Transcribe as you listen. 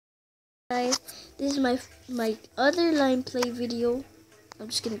Guys, this is my other line play video. I'm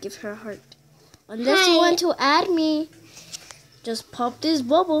just gonna give her a heart. Unless you want to add me, just pop this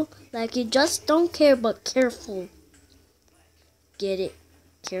bubble like you just don't care, but careful. Get it?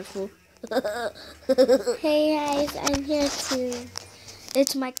 Careful. Hey guys, I'm here too.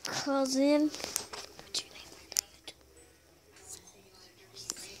 It's my cousin. What's your name on YouTube?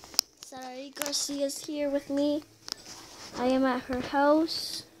 Sarah Garcia is here with me. I am at her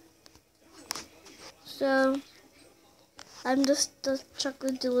house. So, I'm just the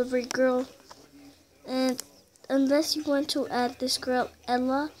chocolate delivery girl. And unless you want to add this girl,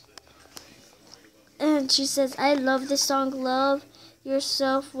 Ella. And she says, I love this song, Love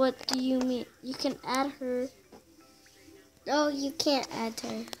Yourself. What do you mean? You can add her. Oh, you can't add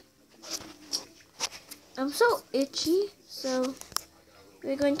her. I'm so itchy. So,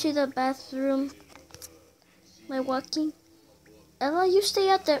 we're going to the bathroom. Am I walking? Ella, you stay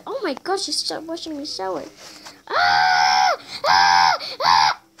out there. Oh my gosh, she's washing me shower. Ah! Ah!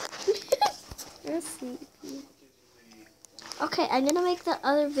 Ah! You're sleepy. Okay, I'm gonna make the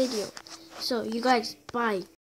other video. So, you guys, bye.